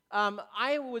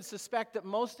I would suspect that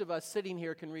most of us sitting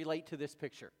here can relate to this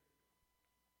picture.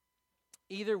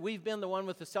 Either we've been the one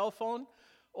with the cell phone,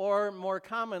 or more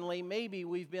commonly, maybe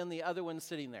we've been the other one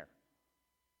sitting there,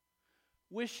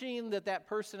 wishing that that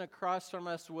person across from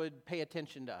us would pay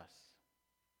attention to us.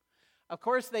 Of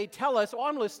course, they tell us, oh,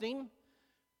 I'm listening,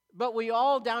 but we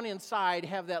all down inside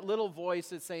have that little voice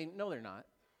that's saying, no, they're not.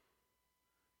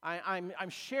 I'm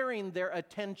sharing their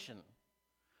attention.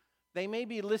 They may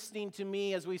be listening to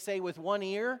me, as we say, with one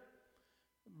ear,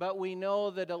 but we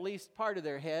know that at least part of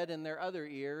their head and their other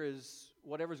ear is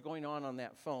whatever's going on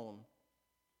that phone.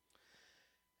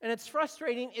 And it's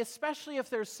frustrating, especially if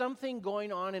there's something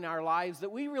going on in our lives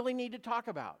that we really need to talk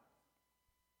about.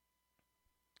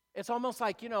 It's almost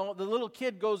like, the little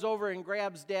kid goes over and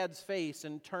grabs dad's face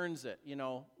and turns it,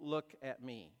 look at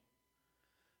me.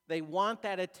 They want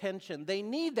that attention. They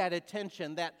need that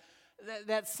attention,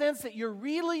 that sense that you're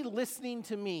really listening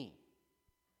to me.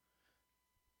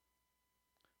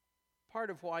 Part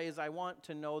of why is I want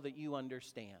to know that you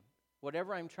understand.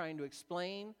 Whatever I'm trying to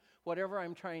explain, whatever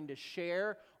I'm trying to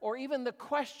share, or even the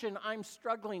question I'm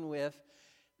struggling with,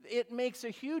 it makes a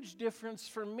huge difference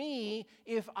for me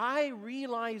if I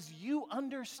realize you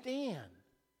understand.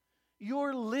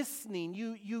 You're listening.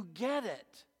 You get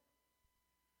it.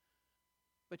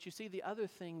 But you see, the other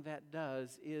thing that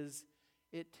does is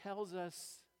it tells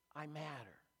us I matter.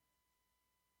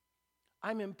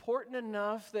 I'm important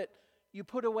enough that you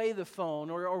put away the phone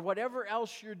or whatever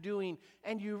else you're doing,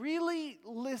 and you really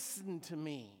listen to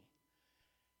me.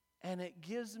 And it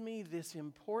gives me this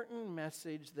important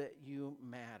message that you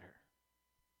matter.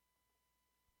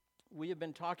 We have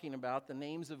been talking about the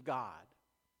names of God.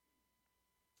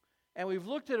 And we've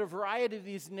looked at a variety of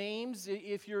these names.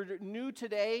 If you're new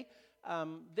today,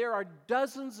 there are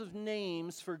dozens of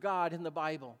names for God in the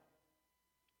Bible.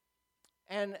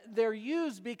 And they're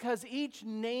used because each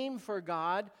name for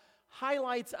God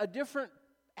highlights a different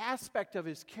aspect of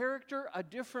His character, a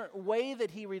different way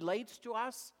that He relates to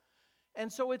us.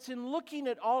 And so it's in looking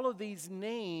at all of these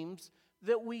names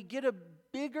that we get a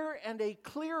bigger and a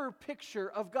clearer picture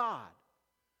of God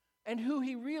and who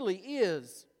He really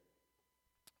is.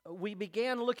 We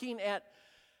began looking at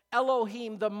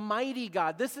Elohim, the mighty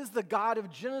God. This is the God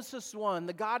of Genesis 1,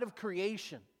 the God of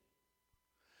creation.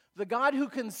 The God who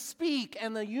can speak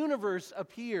and the universe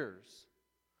appears.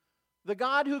 The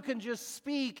God who can just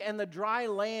speak and the dry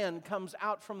land comes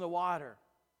out from the water.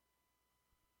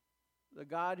 The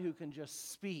God who can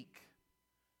just speak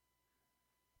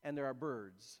and there are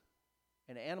birds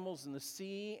and animals in the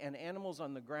sea and animals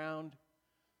on the ground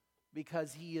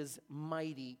because He is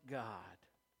mighty God.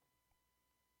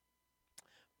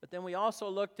 But then we also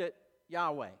looked at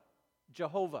Yahweh,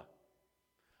 Jehovah.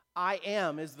 I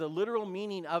am is the literal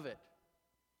meaning of it.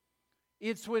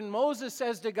 It's when Moses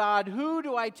says to God, who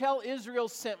do I tell Israel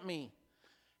sent me?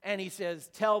 And he says,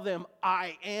 tell them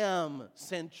I am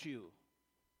sent you.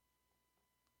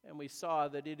 And we saw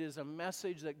that it is a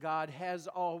message that God has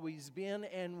always been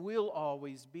and will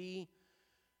always be,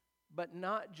 but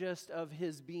not just of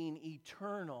His being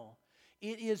eternal.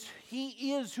 He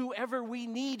is whoever we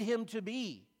need Him to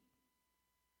be.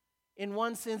 In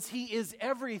one sense, He is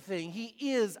everything. He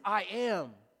is I am.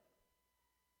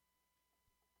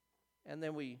 And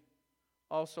then we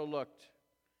also looked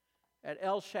at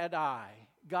El Shaddai,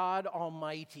 God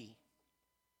Almighty.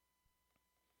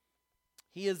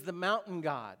 He is the mountain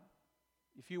God.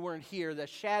 If you weren't here, the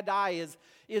Shaddai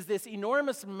is this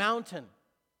enormous mountain.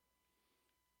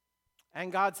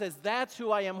 And God says, that's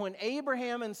who I am. When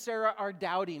Abraham and Sarah are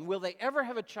doubting, will they ever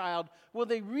have a child? Will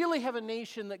they really have a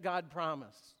nation that God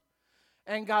promised?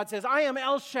 And God says, I am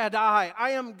El Shaddai.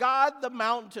 I am God the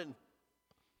mountain.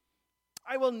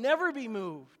 I will never be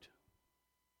moved.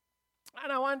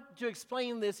 And I want to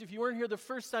explain this. If you weren't here the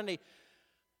first Sunday,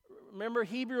 remember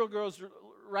Hebrew goes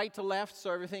right to left,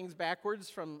 so everything's backwards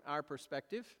from our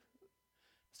perspective.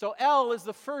 So El is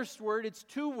the first word. It's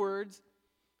two words.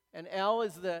 And El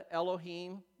is the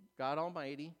Elohim, God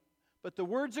Almighty. But the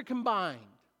words are combined.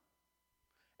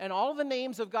 And all the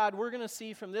names of God we're going to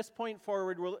see from this point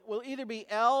forward will either be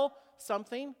El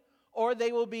something or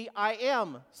they will be I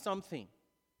am something.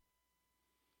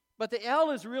 But the El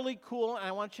is really cool, and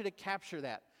I want you to capture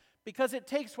that. Because it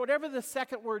takes whatever the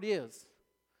second word is.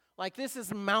 Like this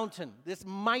is mountain, this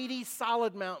mighty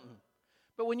solid mountain.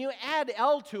 But when you add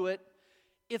El to it,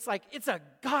 it's like it's a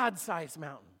God-sized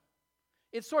mountain.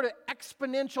 It's sort of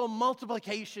exponential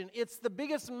multiplication. It's the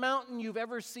biggest mountain you've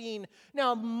ever seen.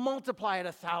 Now multiply it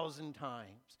 1,000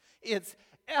 times. It's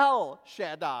El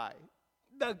Shaddai,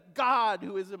 the God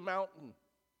who is a mountain.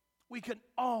 We can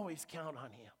always count on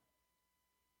Him.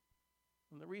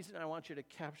 And the reason I want you to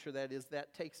capture that is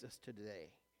that takes us to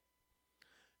today.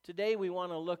 Today we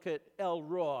want to look at El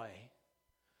Roi,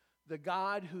 the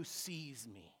God who sees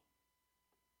me.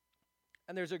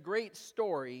 And there's a great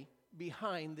story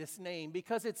behind this name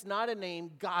because it's not a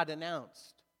name God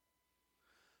announced.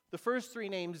 The first three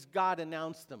names, God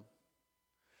announced them.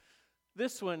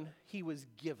 This one, he was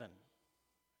given.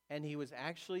 And he was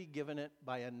actually given it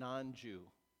by a non-Jew.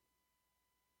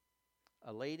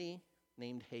 A lady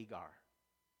named Hagar.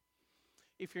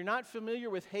 If you're not familiar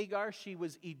with Hagar, she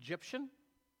was Egyptian.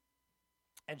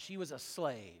 And she was a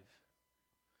slave.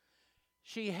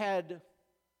 She had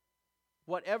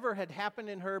whatever had happened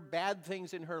in her, bad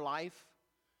things in her life.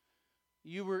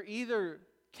 You were either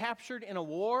captured in a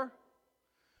war,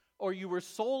 or you were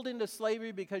sold into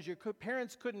slavery because your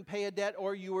parents couldn't pay a debt,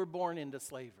 or you were born into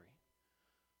slavery.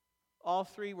 All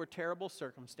three were terrible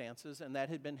circumstances, and that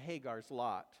had been Hagar's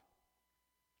lot.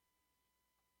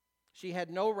 She had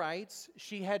no rights.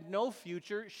 She had no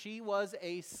future. She was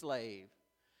a slave.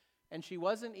 And she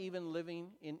wasn't even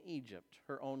living in Egypt,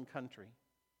 her own country.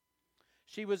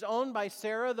 She was owned by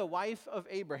Sarah, the wife of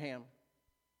Abraham.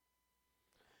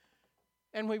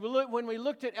 And when we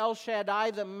looked at El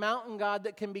Shaddai, the mountain god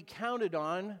that can be counted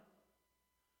on,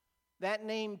 that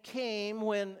name came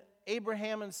when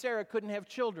Abraham and Sarah couldn't have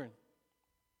children.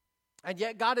 And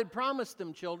yet God had promised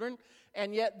them children,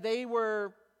 and yet they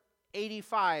were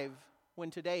 85 when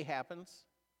today happens,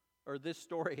 or this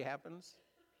story happens.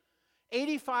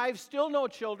 85, still no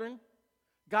children.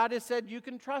 God has said, you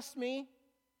can trust me.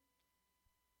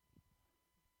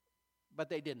 But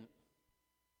they didn't.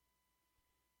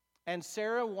 And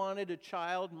Sarah wanted a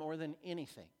child more than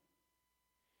anything.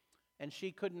 And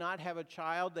she could not have a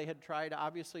child. They had tried,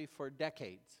 obviously, for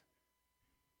decades.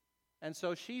 And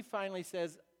so she finally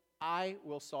says, I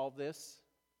will solve this.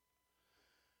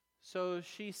 So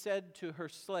she said to her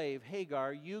slave,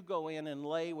 Hagar, you go in and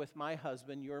lay with my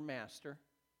husband, your master,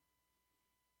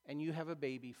 and you have a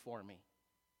baby for me.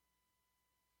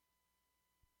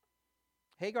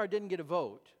 Hagar didn't get a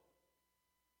vote.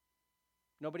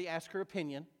 Nobody asked her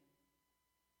opinion.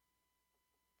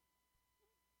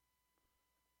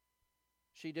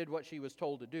 She did what she was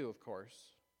told to do, of course.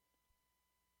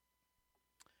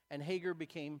 And Hagar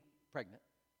became pregnant.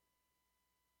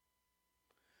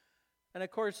 And of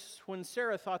course, when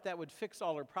Sarah thought that would fix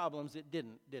all her problems, it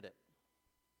didn't, did it?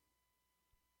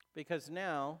 Because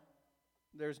now,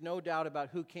 there's no doubt about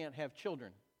who can't have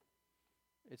children.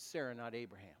 It's Sarah, not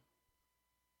Abraham.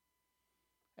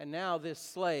 And now this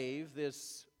slave,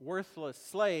 this worthless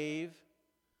slave,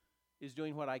 is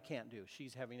doing what I can't do.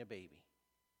 She's having a baby.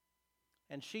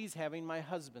 And she's having my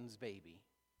husband's baby.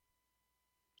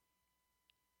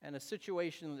 And a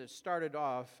situation that started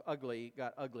off ugly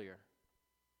got uglier.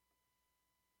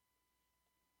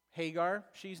 Hagar,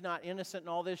 she's not innocent in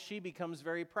all this. She becomes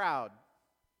very proud.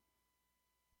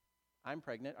 I'm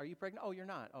pregnant. Are you pregnant? Oh, you're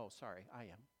not. Oh, sorry, I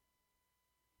am.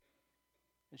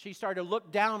 And she started to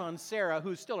look down on Sarah,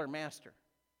 who's still her master.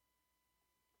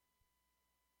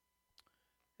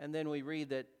 And then we read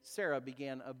that Sarah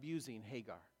began abusing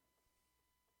Hagar.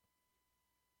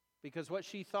 Because what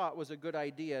she thought was a good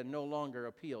idea no longer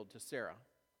appealed to Sarah.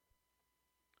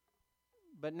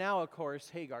 But now, of course,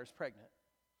 Hagar's pregnant.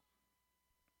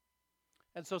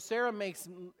 And so Sarah makes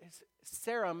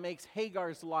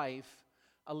Hagar's life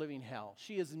a living hell.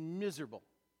 She is miserable.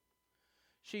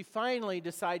 She finally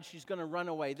decides she's going to run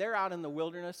away. They're out in the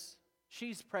wilderness.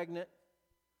 She's pregnant.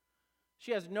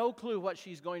 She has no clue what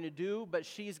she's going to do, but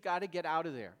she's got to get out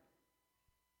of there.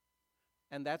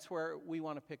 And that's where we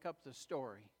want to pick up the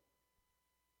story.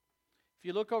 If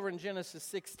you look over in Genesis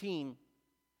 16,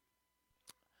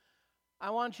 I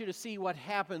want you to see what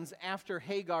happens after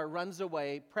Hagar runs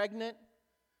away, pregnant,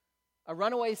 a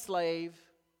runaway slave,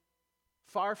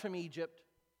 far from Egypt,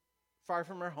 far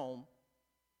from her home.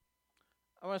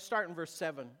 I want to start in verse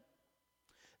 7.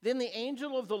 Then the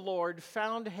angel of the Lord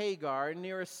found Hagar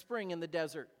near a spring in the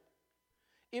desert.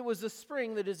 It was the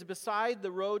spring that is beside the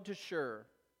road to Shur.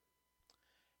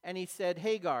 And he said,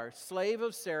 Hagar, slave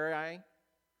of Sarai,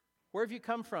 where have you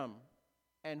come from,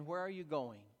 and where are you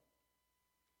going?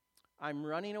 I'm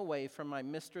running away from my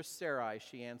mistress Sarai,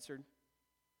 she answered.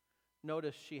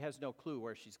 Notice she has no clue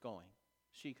where she's going.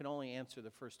 She can only answer the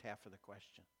first half of the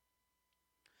question.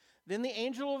 Then the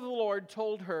angel of the Lord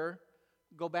told her,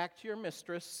 go back to your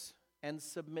mistress and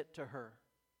submit to her.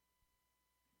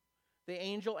 The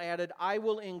angel added, I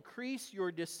will increase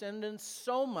your descendants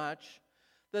so much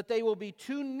that they will be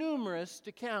too numerous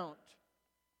to count.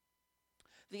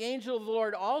 The angel of the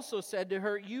Lord also said to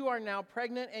her, you are now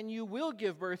pregnant and you will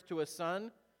give birth to a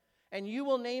son, and you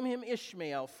will name him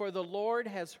Ishmael, for the Lord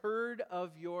has heard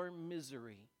of your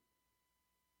misery.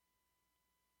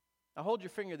 Now hold your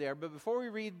finger there, but before we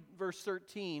read verse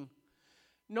 13,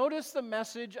 notice the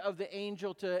message of the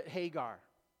angel to Hagar.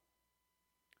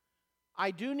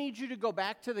 I do need you to go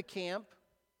back to the camp.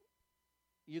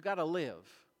 You got to live.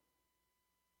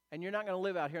 And you're not going to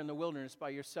live out here in the wilderness by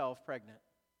yourself, pregnant.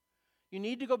 You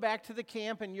need to go back to the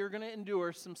camp and you're going to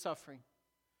endure some suffering.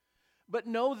 But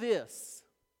know this,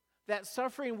 that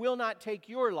suffering will not take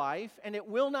your life, and it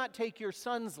will not take your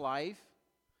son's life.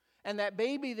 And that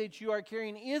baby that you are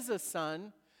carrying is a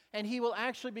son, and he will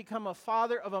actually become a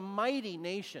father of a mighty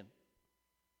nation.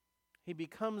 He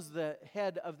becomes the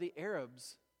head of the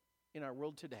Arabs in our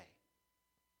world today.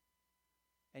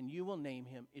 And you will name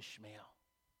him Ishmael.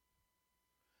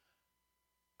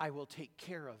 I will take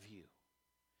care of you.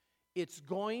 It's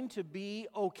going to be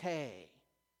okay.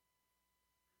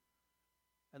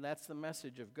 And that's the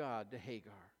message of God to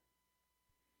Hagar.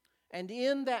 And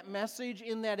in that message,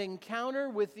 in that encounter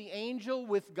with the angel,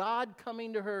 with God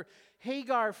coming to her,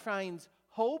 Hagar finds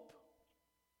hope.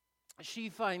 She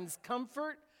finds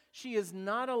comfort. She is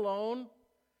not alone.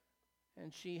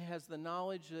 And she has the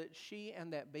knowledge that she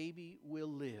and that baby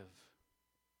will live.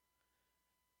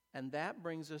 And that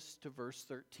brings us to verse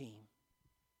 13.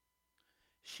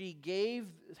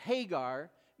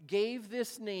 Hagar gave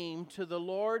this name to the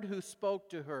Lord who spoke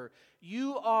to her.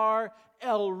 You are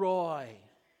El Roi.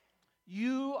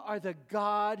 You are the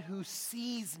God who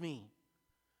sees me.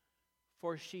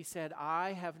 For she said,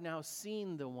 I have now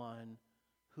seen the one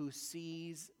who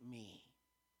sees me.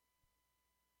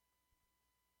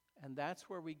 And that's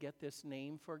where we get this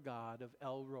name for God of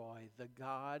El Roi, the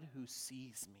God who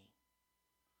sees me.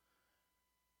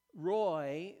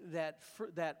 Roy, that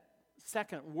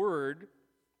second word,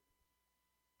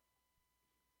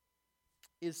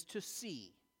 is to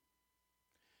see.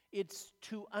 It's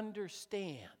to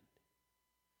understand.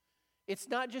 It's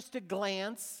not just to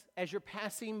glance as you're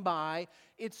passing by.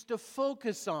 It's to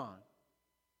focus on.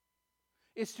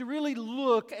 It's to really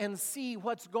look and see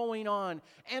what's going on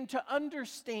and to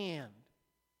understand.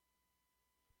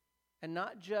 And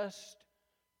not just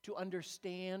to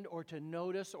understand or to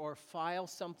notice or file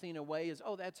something away as,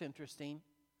 oh, that's interesting.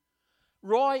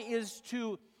 Roy is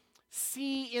to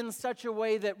see in such a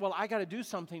way that, well, I got to do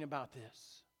something about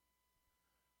this.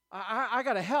 I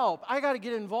got to help. I got to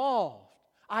get involved.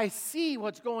 I see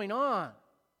what's going on.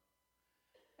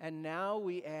 And now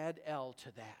we add L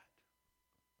to that.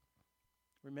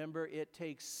 Remember, it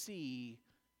takes see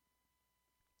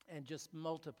and just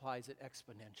multiplies it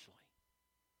exponentially.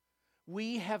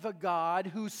 We have a God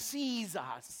who sees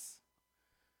us.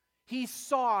 He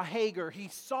saw Hagar. He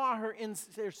saw her in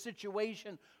their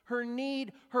situation, her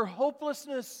need, her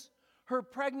hopelessness, her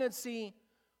pregnancy,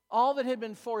 all that had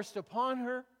been forced upon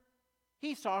her.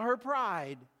 He saw her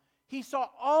pride. He saw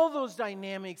all those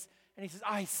dynamics, and he says,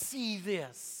 I see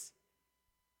this.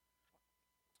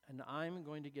 And I'm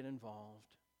going to get involved.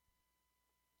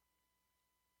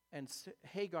 And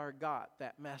Hagar got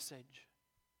that message.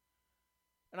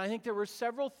 And I think there were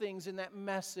several things in that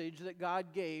message that God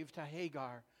gave to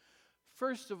Hagar.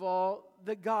 First of all,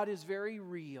 that God is very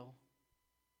real.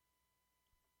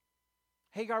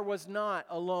 Hagar was not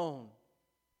alone.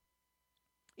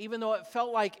 Even though it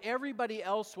felt like everybody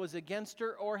else was against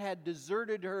her or had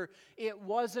deserted her, it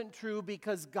wasn't true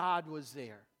because God was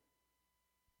there.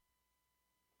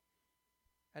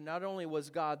 And not only was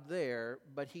God there,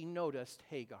 but he noticed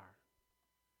Hagar.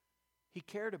 He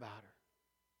cared about her.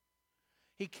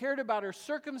 He cared about her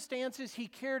circumstances, he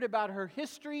cared about her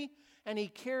history, and he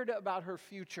cared about her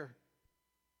future.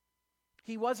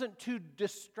 He wasn't too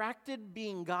distracted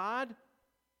being God.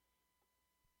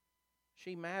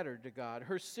 She mattered to God.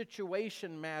 Her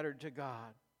situation mattered to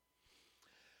God.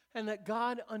 And that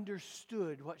God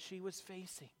understood what she was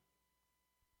facing.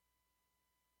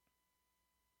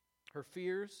 Her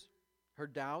fears, her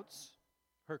doubts,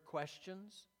 her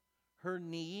questions, her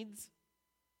needs,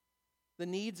 the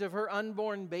needs of her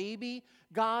unborn baby.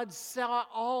 God saw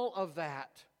all of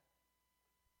that.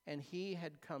 And he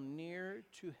had come near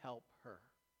to help her.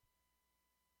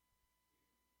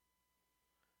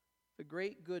 The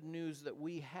great good news that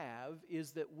we have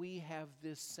is that we have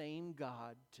this same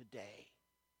God today.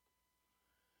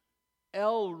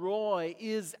 El Roi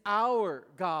is our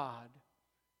God.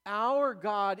 Our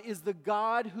God is the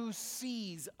God who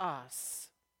sees us.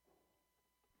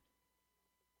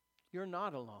 You're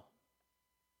not alone.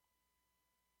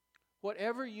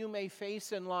 Whatever you may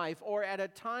face in life or at a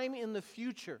time in the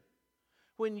future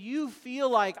when you feel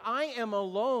like I am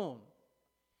alone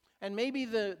and maybe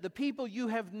the people you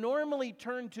have normally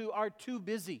turned to are too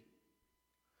busy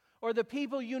or the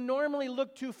people you normally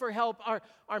look to for help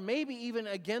are maybe even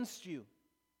against you.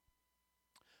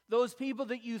 Those people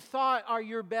that you thought are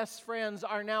your best friends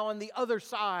are now on the other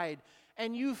side,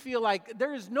 and you feel like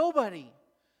there is nobody.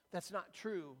 That's not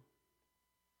true.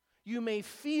 You may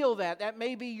feel that. That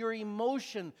may be your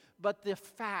emotion, but the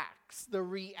facts, the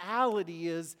reality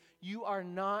is you are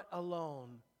not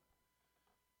alone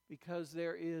because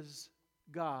there is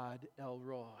God, El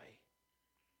Roi.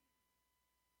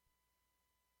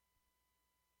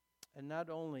 And not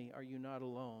only are you not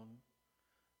alone,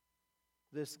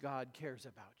 this God cares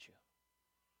about you.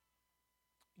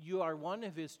 You are one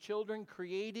of His children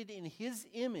created in His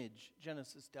image,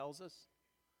 Genesis tells us.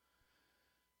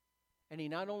 And He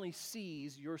not only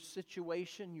sees your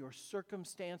situation, your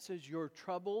circumstances, your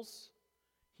troubles,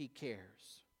 He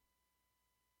cares.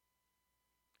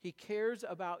 He cares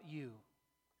about you,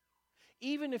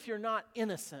 even if you're not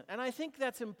innocent. And I think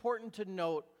that's important to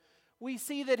note. We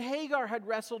see that Hagar had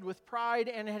wrestled with pride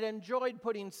and had enjoyed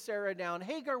putting Sarah down.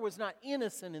 Hagar was not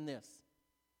innocent in this,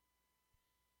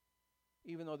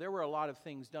 even though there were a lot of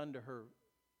things done to her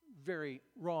very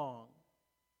wrong.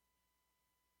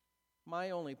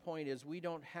 My only point is we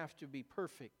don't have to be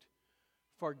perfect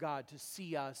for God to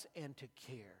see us and to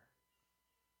care.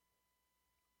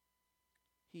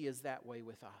 He is that way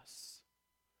with us.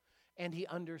 And He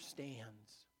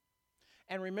understands.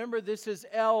 And remember, this is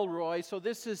El Roi, so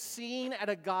this is seen at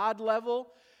a God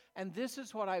level. And this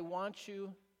is what I want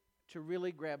you to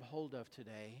really grab hold of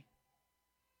today.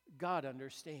 God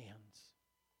understands.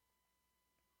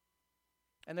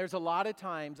 And there's a lot of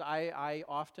times I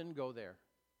often go there.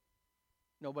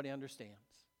 Nobody understands.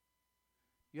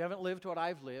 You haven't lived what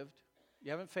I've lived.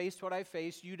 You haven't faced what I've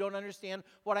faced. You don't understand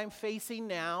what I'm facing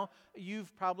now.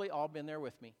 You've probably all been there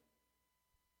with me.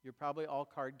 You're probably all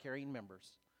card-carrying members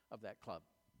of that club.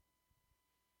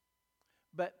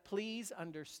 But please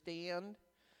understand,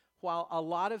 while a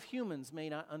lot of humans may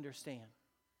not understand,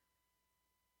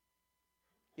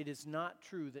 it is not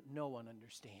true that no one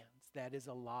understands. That is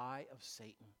a lie of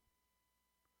Satan.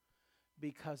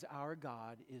 Because our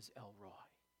God is El Roi,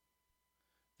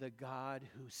 the God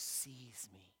who sees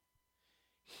me.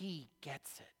 He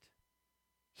gets it.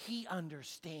 He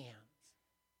understands.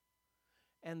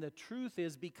 And the truth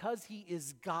is, because He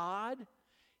is God,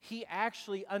 He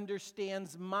actually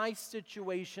understands my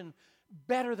situation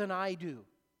better than I do.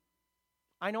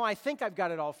 I know I think I've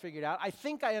got it all figured out. I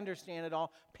think I understand it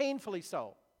all, painfully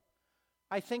so.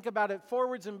 I think about it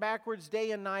forwards and backwards,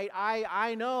 day and night.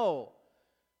 I know.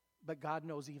 But God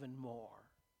knows even more.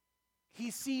 He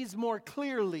sees more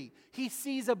clearly. He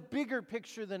sees a bigger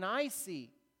picture than I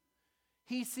see.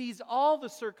 He sees all the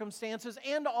circumstances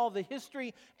and all the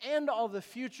history and all the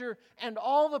future and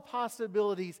all the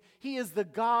possibilities. He is the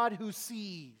God who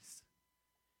sees.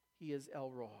 He is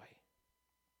El Roi.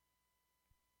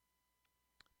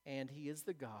 And He is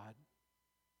the God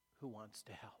who wants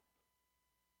to help.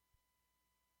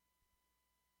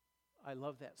 I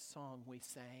love that song we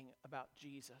sang about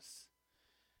Jesus.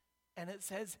 And it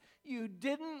says, "You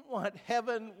didn't want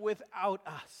heaven without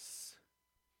us.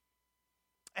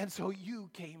 And so you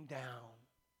came down."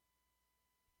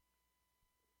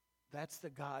 That's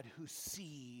the God who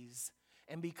sees.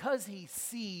 And because He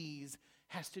sees,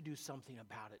 has to do something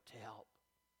about it to help.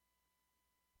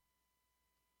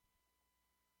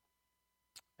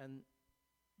 And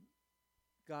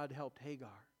God helped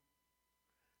Hagar.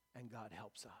 And God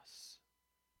helps us.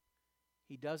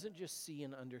 He doesn't just see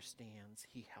and understands,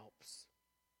 He helps.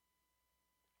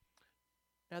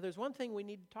 Now, there's one thing we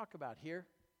need to talk about here.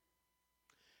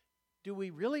 Do we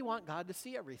really want God to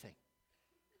see everything?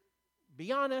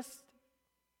 Be honest.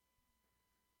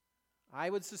 I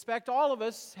would suspect all of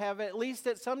us have at least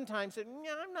at some time said,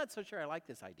 "Yeah, I'm not so sure I like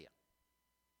this idea."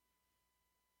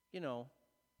 You know,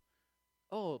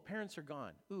 oh, parents are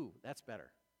gone. Ooh, that's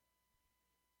better.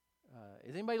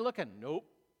 Is anybody looking? Nope.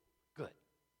 Good.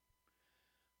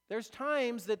 There's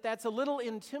times that's a little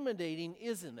intimidating,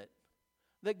 isn't it?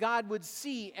 That God would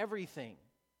see everything.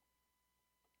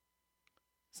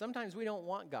 Sometimes we don't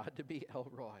want God to be El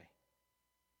Roi.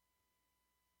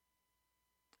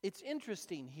 It's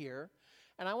interesting here,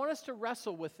 and I want us to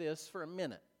wrestle with this for a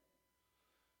minute.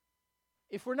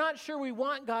 If we're not sure we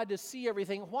want God to see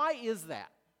everything, why is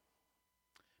that?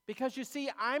 Because you see,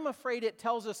 I'm afraid it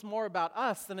tells us more about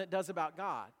us than it does about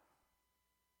God.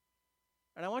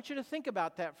 And I want you to think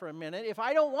about that for a minute. If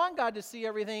I don't want God to see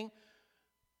everything,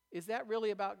 is that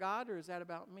really about God or is that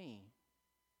about me?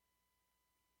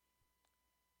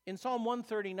 In Psalm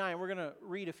 139, we're going to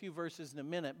read a few verses in a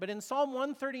minute, but in Psalm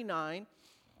 139,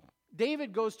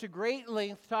 David goes to great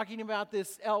length talking about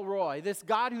this El Roi, this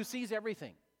God who sees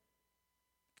everything.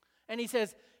 And he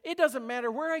says, it doesn't matter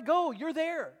where I go, you're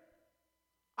there.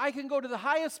 I can go to the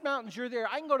highest mountains, you're there.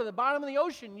 I can go to the bottom of the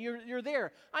ocean, you're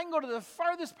there. I can go to the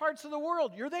farthest parts of the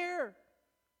world, you're there.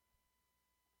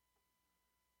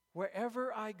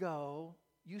 Wherever I go,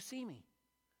 you see me.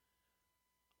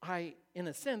 I, in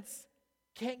a sense,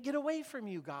 can't get away from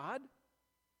you, God.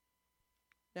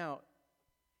 Now,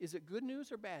 is it good news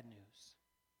or bad news?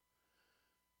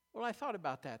 Well, I thought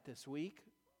about that this week.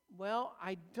 Well,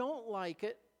 I don't like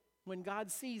it when God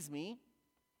sees me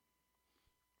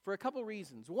for a couple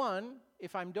reasons. One,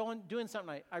 if I'm doing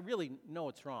something I really know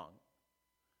it's wrong,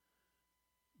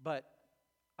 but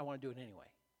I want to do it anyway.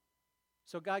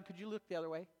 So God, could you look the other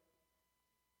way?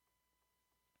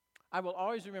 I will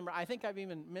always remember, I think I've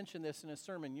even mentioned this in a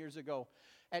sermon years ago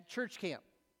at church camp.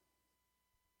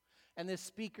 And this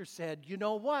speaker said, you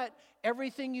know what?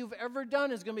 Everything you've ever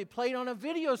done is going to be played on a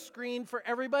video screen for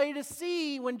everybody to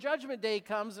see when Judgment Day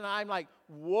comes. And I'm like,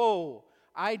 whoa,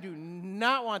 I do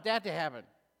not want that to happen.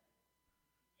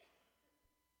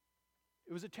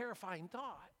 It was a terrifying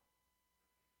thought.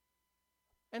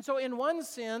 And so in one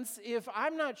sense, if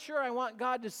I'm not sure I want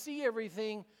God to see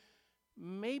everything,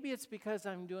 maybe it's because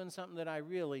I'm doing something that I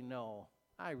really know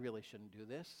I really shouldn't do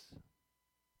this,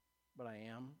 but I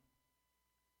am.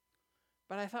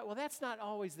 But I thought, well, that's not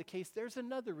always the case. There's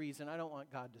another reason I don't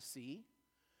want God to see,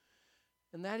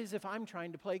 and that is if I'm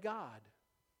trying to play God.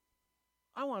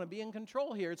 I want to be in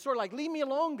control here. It's sort of like, leave me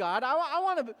alone, God. I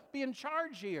want to be in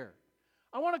charge here.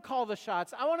 I want to call the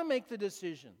shots. I want to make the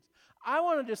decisions. I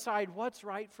want to decide what's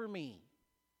right for me.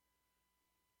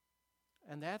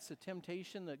 And that's a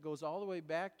temptation that goes all the way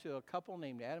back to a couple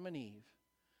named Adam and Eve.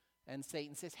 And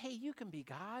Satan says, hey, you can be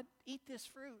God. Eat this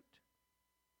fruit.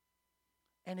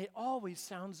 And it always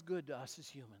sounds good to us as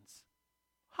humans.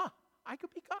 I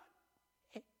could be God.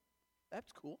 Hey,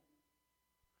 that's cool.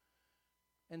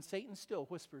 And Satan still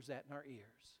whispers that in our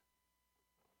ears.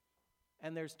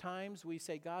 And there's times we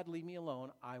say, God, leave me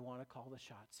alone. I want to call the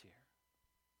shots here.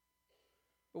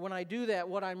 But when I do that,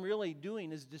 what I'm really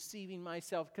doing is deceiving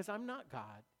myself because I'm not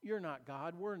God. You're not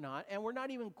God. We're not. And we're not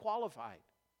even qualified.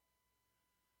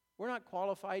 We're not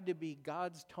qualified to be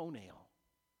God's toenail.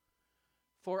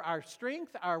 For our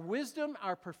strength, our wisdom,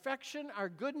 our perfection, our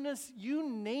goodness, you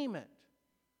name it.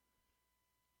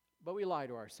 But we lie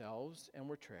to ourselves and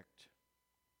we're tricked.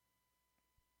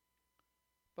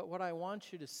 But what I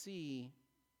want you to see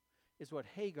is what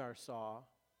Hagar saw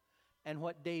and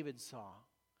what David saw.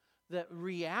 The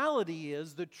reality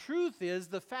is, the truth is,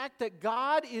 the fact that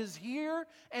God is here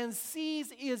and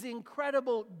sees is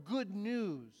incredible good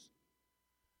news.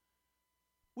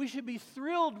 We should be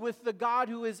thrilled with the God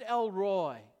who is El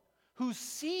Roi, who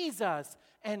sees us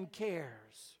and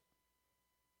cares.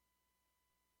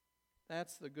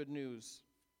 That's the good news.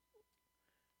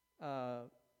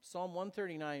 Psalm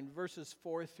 139, verses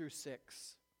 4 through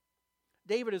 6.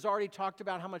 David has already talked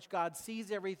about how much God sees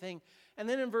everything. And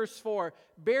then in verse 4,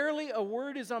 barely a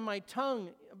word is on my tongue.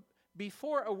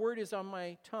 Before a word is on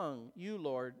my tongue, you,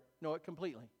 Lord, know it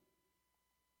completely.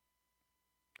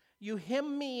 You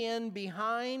hem me in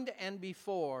behind and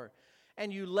before,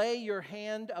 and you lay your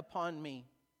hand upon me.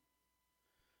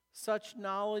 Such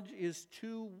knowledge is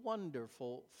too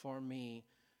wonderful for me,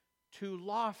 too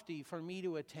lofty for me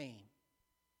to attain.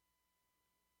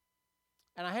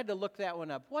 And I had to look that one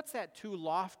up. What's that too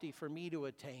lofty for me to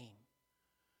attain?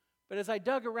 But as I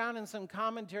dug around in some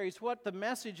commentaries, what the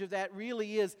message of that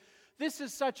really is, this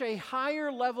is such a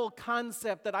higher level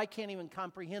concept that I can't even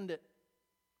comprehend it.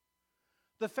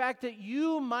 The fact that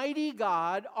you, mighty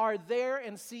God, are there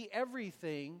and see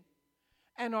everything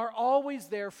and are always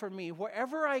there for me.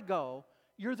 Wherever I go,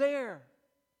 you're there.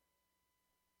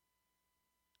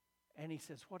 And he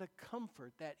says, what a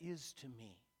comfort that is to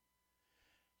me.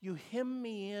 You hem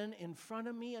me in front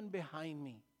of me and behind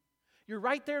me. You're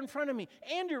right there in front of me,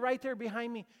 and you're right there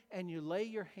behind me, and you lay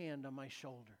your hand on my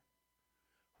shoulder.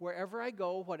 Wherever I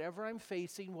go, whatever I'm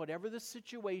facing, whatever the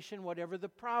situation, whatever the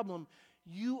problem,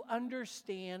 you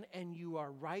understand and you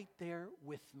are right there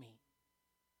with me.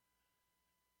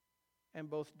 And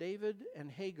both David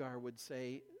and Hagar would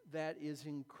say that is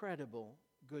incredible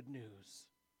good news.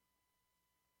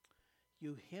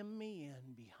 You hem me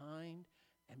in behind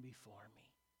and before me.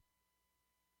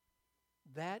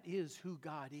 That is who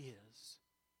God is.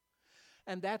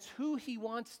 And that's who He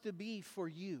wants to be for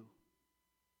you.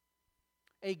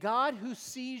 A God who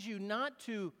sees you not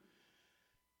to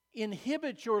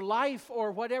inhibit your life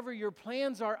or whatever your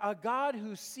plans are. A God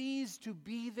who sees to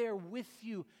be there with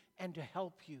you and to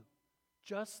help you,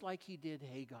 just like He did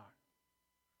Hagar.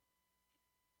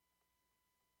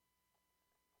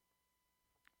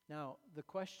 Now, the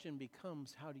question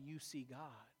becomes, how do you see God?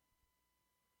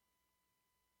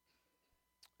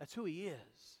 That's who He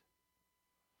is.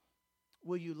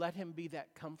 Will you let Him be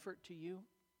that comfort to you?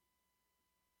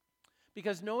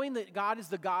 Because knowing that God is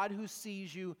the God who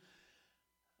sees you,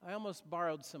 I almost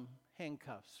borrowed some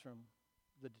handcuffs from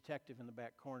the detective in the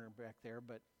back corner back there,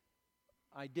 but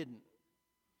I didn't.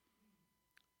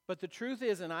 But the truth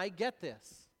is, and I get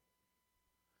this,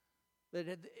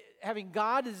 that having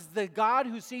God is the God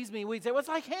who sees me, we'd say, well, it's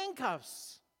like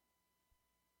handcuffs.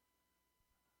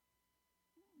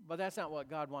 But that's not what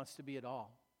God wants to be at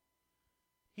all.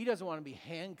 He doesn't want to be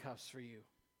handcuffs for you.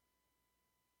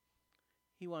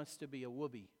 He wants to be a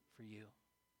whoopee for you.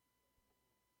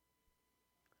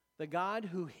 The God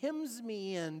who hems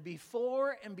me in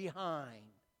before and behind.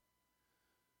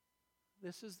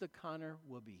 This is the Connor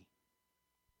Whoopee.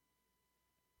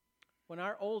 When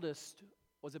our oldest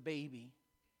was a baby,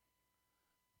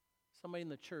 somebody in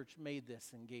the church made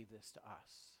this and gave this to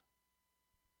us.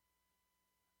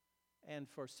 And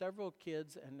for several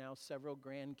kids and now several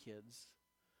grandkids,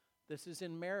 this is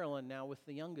in Maryland now with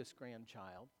the youngest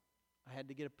grandchild. I had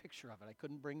to get a picture of it. I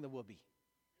couldn't bring the whoopee.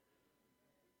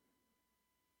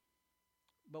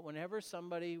 But whenever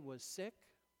somebody was sick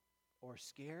or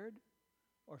scared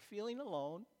or feeling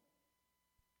alone,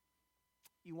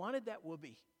 you wanted that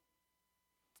whoopee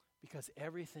because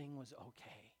everything was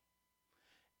okay.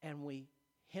 And we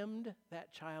hemmed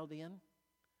that child in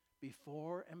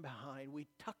before and behind. We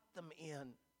tucked them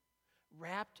in,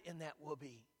 wrapped in that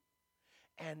whoopee,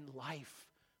 and life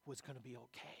was going to be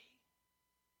okay.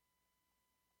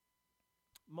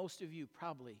 Most of you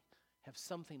probably have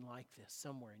something like this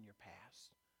somewhere in your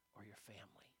past or your family.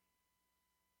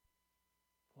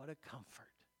 What a comfort.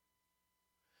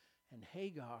 And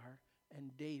Hagar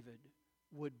and David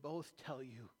would both tell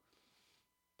you,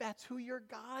 that's who your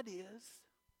God is.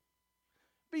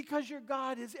 Because your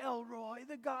God is El Roi,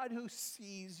 the God who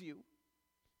sees you.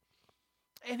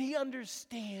 And He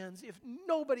understands if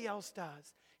nobody else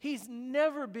does. He's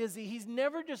never busy. He's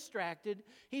never distracted.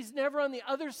 He's never on the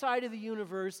other side of the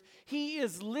universe. He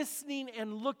is listening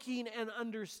and looking and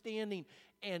understanding.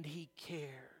 And He cares.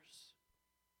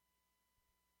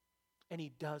 And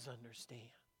He does understand.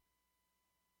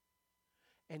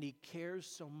 And He cares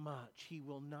so much, He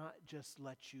will not just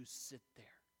let you sit there.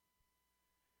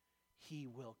 He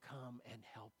will come and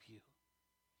help you.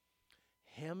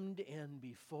 Hemmed in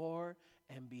before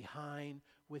and behind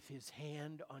with His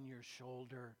hand on your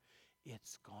shoulder,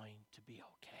 it's going to be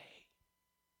okay.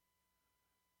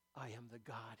 I am the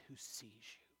God who sees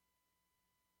you.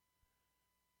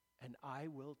 And I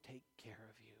will take care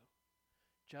of you,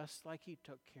 just like He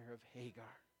took care of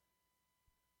Hagar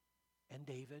and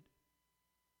David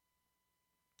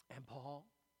and Paul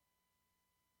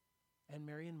and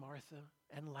Mary and Martha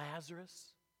and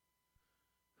Lazarus,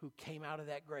 who came out of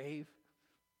that grave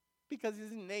because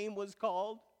his name was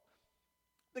called.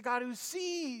 The God who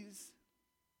sees,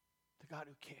 the God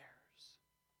who cares,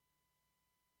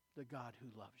 the God who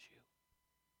loves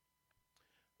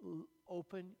you.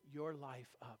 Open your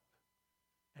life up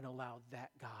and allow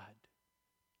that God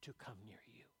to come near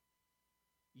you.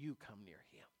 You come near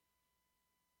Him.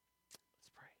 Let's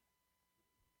pray.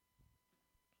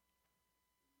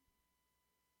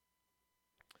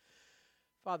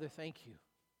 Father, thank you.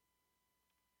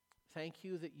 Thank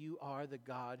you that you are the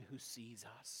God who sees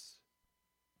us.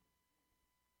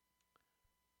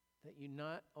 That you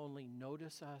not only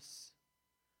notice us,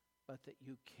 but that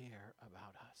you care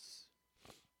about us.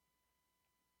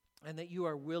 And that you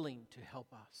are willing to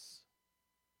help us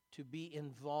to be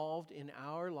involved in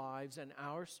our lives and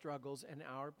our struggles and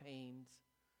our pains.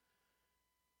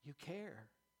 You care.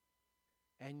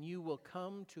 And you will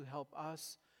come to help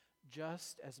us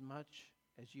just as much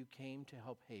as you came to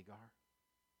help Hagar.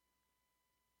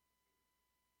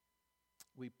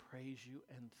 We praise you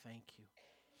and thank you.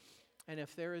 And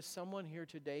if there is someone here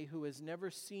today who has never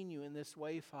seen you in this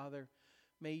way, Father,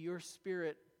 may your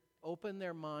Spirit open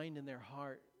their mind and their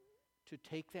heart to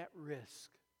take that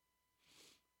risk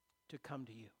to come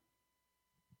to you.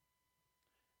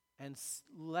 And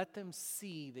let them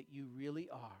see that you really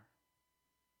are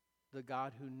the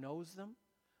God who knows them,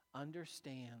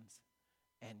 understands,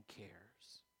 and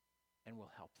cares, and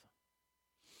will help them.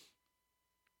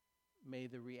 May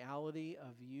the reality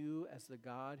of you as the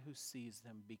God who sees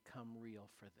them become real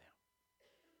for them.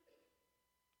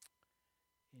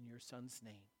 In your Son's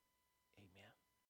name.